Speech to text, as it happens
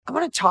I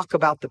want to talk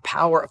about the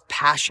power of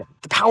passion,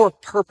 the power of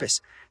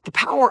purpose, the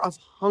power of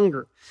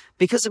hunger,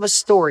 because of a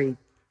story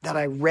that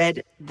I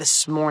read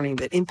this morning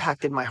that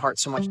impacted my heart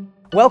so much.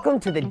 Welcome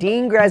to the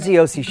Dean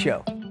Graziosi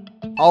Show.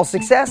 All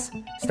success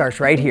starts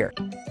right here.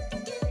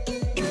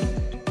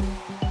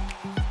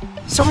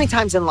 So many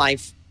times in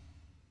life,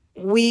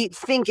 we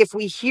think if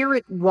we hear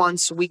it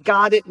once, we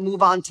got it,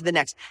 move on to the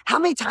next. How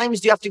many times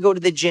do you have to go to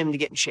the gym to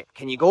get in shape?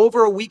 Can you go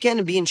over a weekend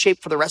and be in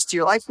shape for the rest of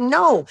your life?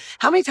 No.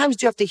 How many times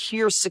do you have to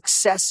hear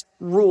success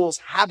rules,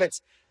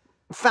 habits,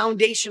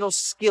 foundational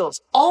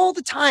skills all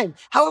the time?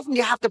 How often do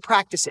you have to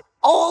practice it?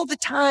 All the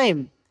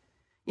time.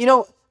 You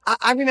know,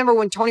 I remember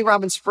when Tony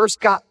Robbins first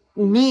got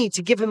me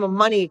to give him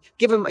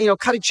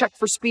cut a check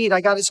for speed.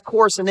 I got his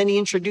course, and then he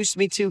introduced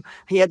me to,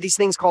 he had these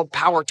things called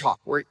Power Talk,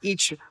 where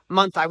each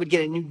month I would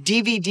get a new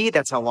DVD.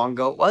 That's how long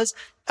ago it was,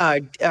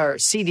 or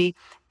CD.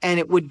 And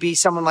it would be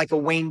someone like a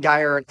Wayne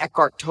Dyer, an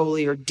Eckhart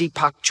Tolle, or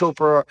Deepak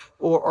Chopra,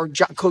 or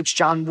Coach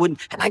John Wooden.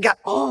 And I got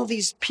all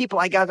these people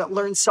I got to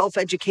learn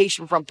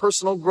self-education from,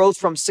 personal growth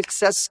from,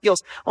 success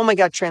skills. Oh my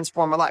God,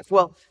 transform my life.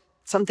 Well,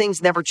 some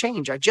things never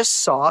change. I just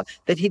saw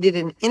that he did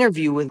an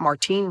interview with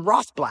Martine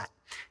Rothblatt.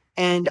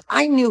 And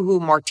I knew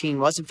who Martine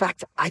was. In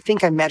fact, I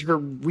think I met her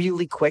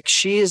really quick.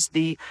 She is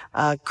the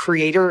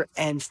creator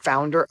and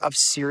founder of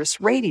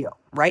Sirius Radio.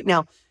 Right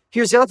now,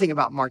 here's the other thing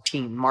about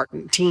Martine.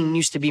 Martine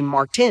used to be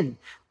Martin.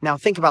 Now,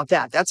 think about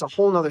that. That's a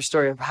whole nother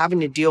story of having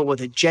to deal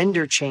with a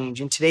gender change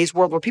in today's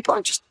world where people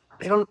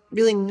they don't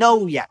really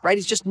know yet, right?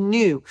 It's just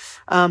new.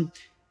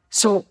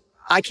 So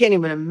I can't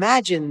even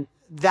imagine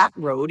that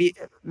road.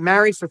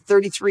 Married for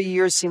 33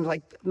 years, seems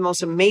like the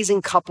most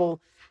amazing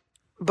couple.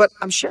 But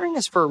I'm sharing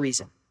this for a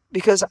reason,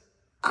 because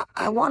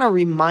I want to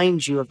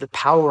remind you of the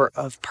power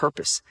of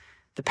purpose,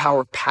 the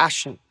power of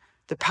passion,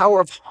 the power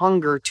of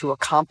hunger to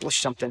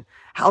accomplish something,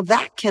 how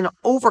that can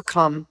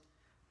overcome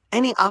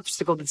any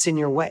obstacle that's in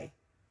your way.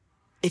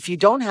 If you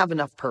don't have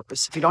enough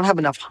purpose, if you don't have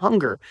enough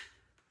hunger,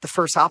 the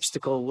first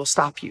obstacle will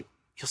stop you.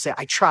 You'll say,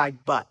 I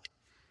tried, but.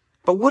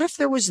 But what if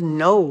there was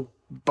no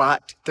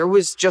but? There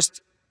was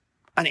just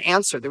an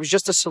answer. There was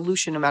just a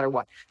solution no matter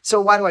what.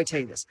 So why do I tell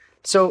you this?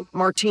 So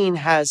Martine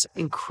has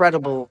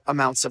incredible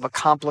amounts of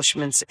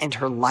accomplishments in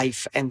her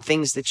life and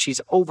things that she's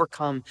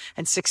overcome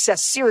and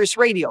success. Sirius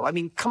Radio. I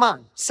mean, come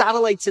on,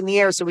 satellites in the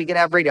air so we could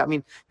have radio. I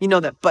mean, you know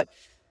that. But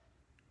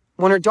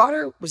when her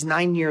daughter was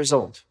 9 years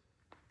old,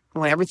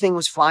 when everything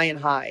was flying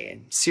high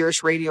and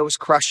Sirius Radio was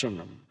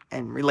crushing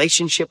and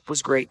relationship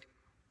was great,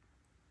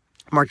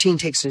 Martine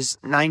takes her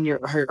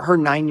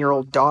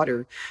 9-year-old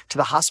daughter to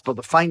the hospital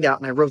to find out,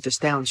 and I wrote this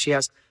down, she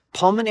has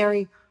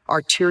pulmonary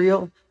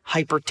arterial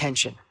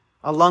hypertension,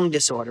 a lung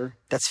disorder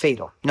that's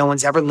fatal. No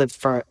one's ever lived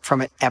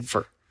from it,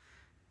 ever.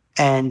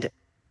 And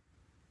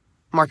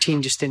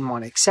Martine just didn't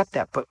want to accept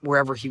that. But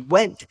wherever he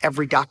went,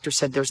 every doctor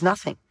said there's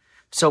nothing.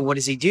 So what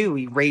does he do?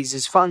 He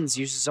raises funds,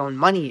 uses his own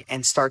money,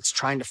 and starts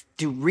trying to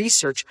do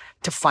research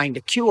to find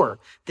a cure.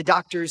 The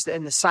doctors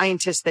and the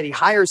scientists that he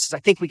hires says, I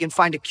think we can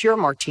find a cure,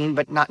 Martine,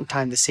 but not in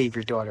time to save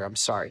your daughter. I'm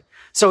sorry.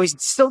 So he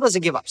still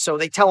doesn't give up. So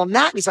they tell him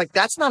that, and he's like,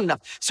 that's not enough.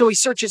 So he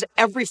searches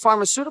every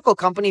pharmaceutical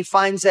company,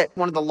 finds that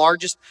one of the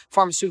largest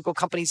pharmaceutical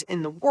companies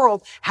in the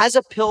world has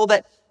a pill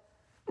that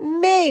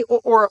may,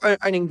 or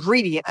an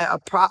ingredient, a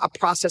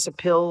process, a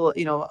pill,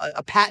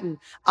 a patent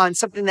on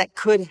something that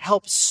could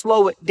help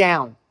slow it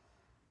down.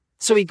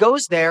 So he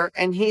goes there,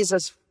 and he's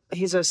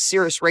a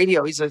Sirius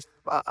Radio. He's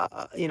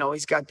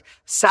he's got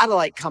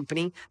satellite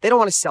company. They don't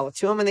want to sell it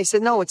to him. And they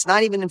said, no, it's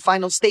not even in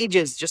final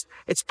stages. Just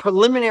it's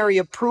preliminary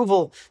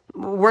approval.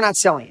 We're not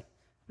selling it.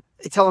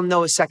 They tell him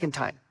no a second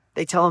time.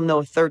 They tell him no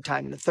a third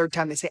time. And the third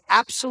time they say,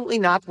 absolutely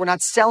not. We're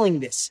not selling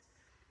this.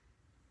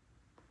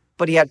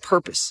 But he had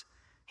purpose.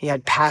 He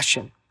had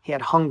passion. He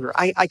had hunger.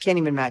 I can't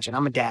even imagine.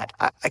 I'm a dad.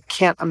 I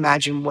can't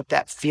imagine what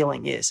that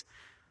feeling is.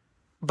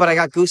 But I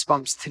got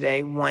goosebumps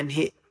today when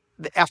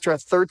after a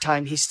third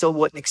time, he still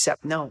wouldn't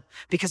accept no,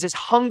 because his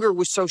hunger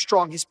was so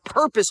strong. His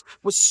purpose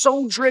was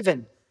so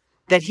driven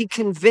that he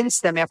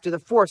convinced them after the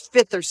fourth,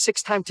 fifth, or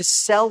sixth time to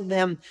sell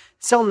them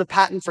the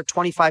patent for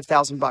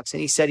 $25,000. And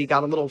he said he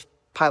got a little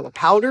pile of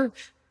powder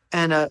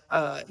and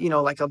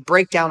like a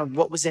breakdown of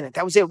what was in it.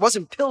 That was it. It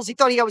wasn't pills. He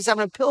thought he was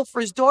having a pill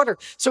for his daughter.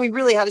 So he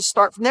really had to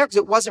start from there because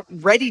it wasn't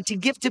ready to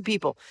give to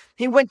people.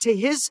 He went to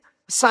his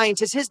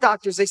scientists, his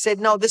doctors. They said,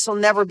 no, this will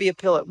never be a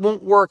pill. It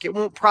won't work. It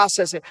won't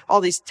process it.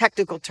 All these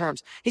technical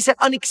terms. He said,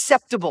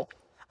 unacceptable.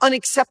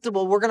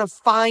 We're going to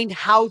find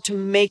how to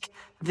make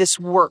this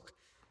work.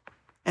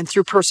 And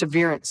through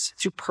perseverance,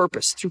 through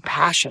purpose, through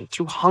passion,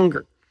 through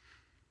hunger,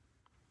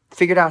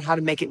 figured out how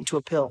to make it into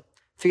a pill.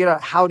 Figured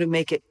out how to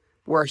make it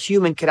where a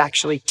human could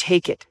actually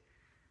take it.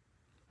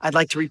 I'd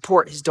like to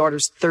report his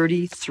daughter's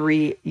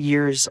 33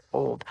 years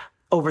old.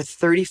 Over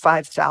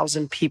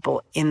 35,000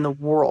 people in the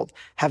world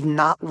have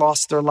not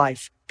lost their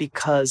life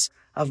because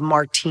of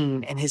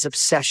Martine and his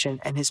obsession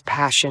and his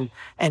passion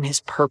and his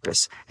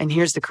purpose. And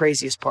here's the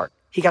craziest part.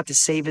 He got to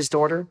save his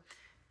daughter.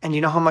 And you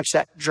know how much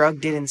that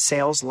drug did in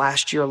sales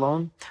last year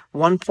alone?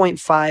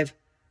 $1.5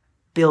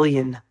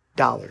 billion.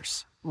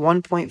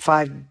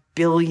 $1.5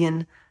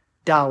 billion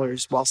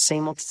while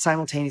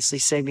simultaneously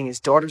saving his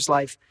daughter's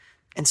life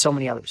and so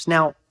many others.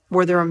 Now,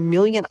 were there a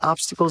million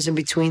obstacles in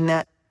between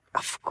that?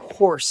 Of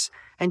course.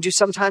 And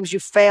sometimes you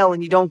fail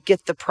and you don't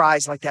get the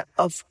prize like that.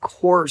 Of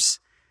course.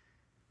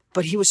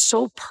 But he was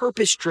so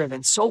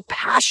purpose-driven, so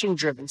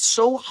passion-driven,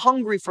 so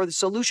hungry for the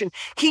solution.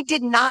 He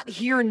did not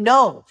hear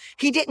no.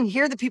 He didn't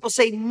hear the people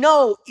say,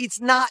 no, it's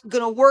not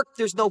going to work.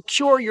 There's no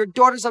cure. Your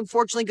daughter's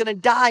unfortunately going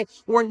to die.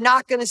 We're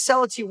not going to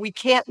sell it to you. We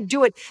can't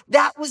do it.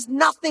 That was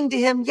nothing to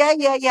him.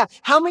 Yeah.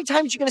 How many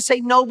times are you going to say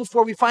no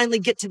before we finally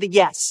get to the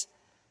yes?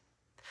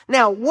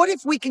 Now, what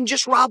if we can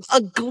just rob a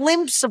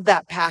glimpse of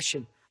that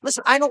passion?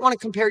 Listen, I don't want to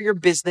compare your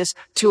business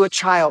to a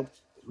child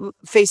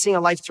facing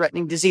a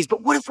life-threatening disease.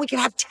 But what if we could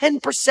have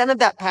 10% of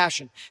that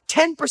passion,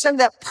 10% of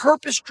that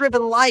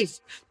purpose-driven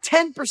life,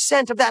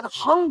 10% of that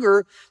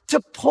hunger to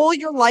pull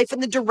your life in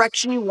the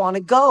direction you want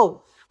to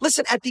go?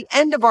 Listen, at the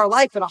end of our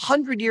life, at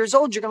 100 years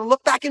old, you're going to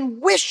look back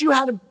and wish you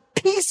had a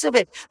piece of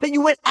it, that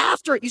you went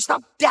after it. You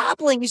stopped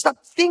dabbling, you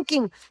stopped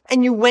thinking,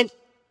 and you went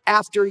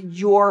after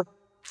your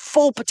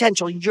full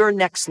potential, your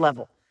next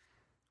level.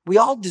 We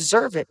all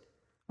deserve it.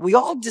 We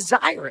all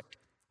desire it.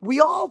 We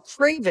all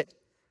crave it.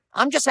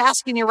 I'm just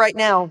asking you right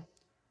now,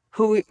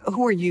 who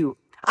are you?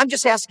 I'm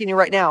just asking you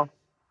right now,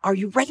 are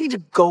you ready to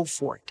go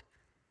for it?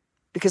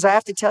 Because I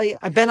have to tell you,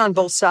 I've been on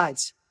both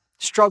sides,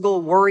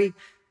 struggle, worry,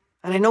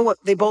 and I know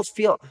what they both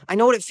feel. I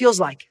know what it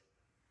feels like.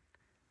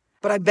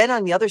 But I've been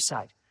on the other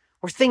side,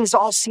 where things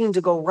all seem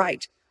to go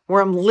right,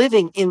 where I'm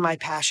living in my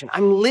passion.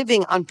 I'm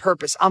living on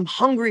purpose. I'm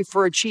hungry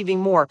for achieving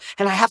more.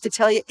 And I have to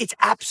tell you, it's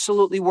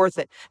absolutely worth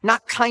it.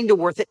 Not kind of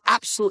worth it,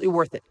 absolutely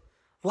worth it.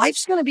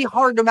 Life's going to be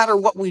hard no matter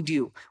what we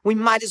do. We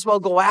might as well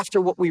go after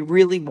what we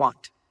really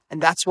want.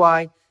 And that's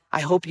why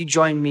I hope you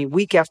join me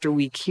week after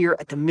week here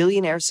at the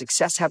Millionaire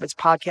Success Habits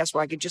Podcast,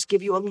 where I could just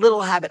give you a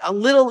little habit, a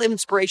little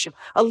inspiration,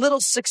 a little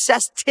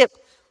success tip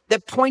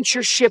that points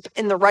your ship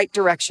in the right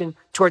direction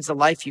towards the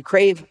life you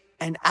crave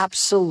and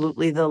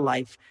absolutely the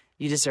life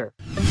you deserve.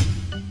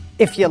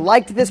 If you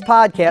liked this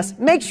podcast,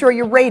 make sure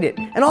you rate it.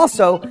 And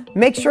also,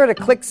 make sure to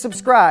click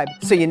subscribe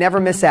so you never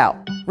miss out.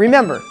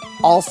 Remember,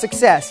 all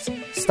success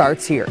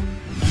starts here.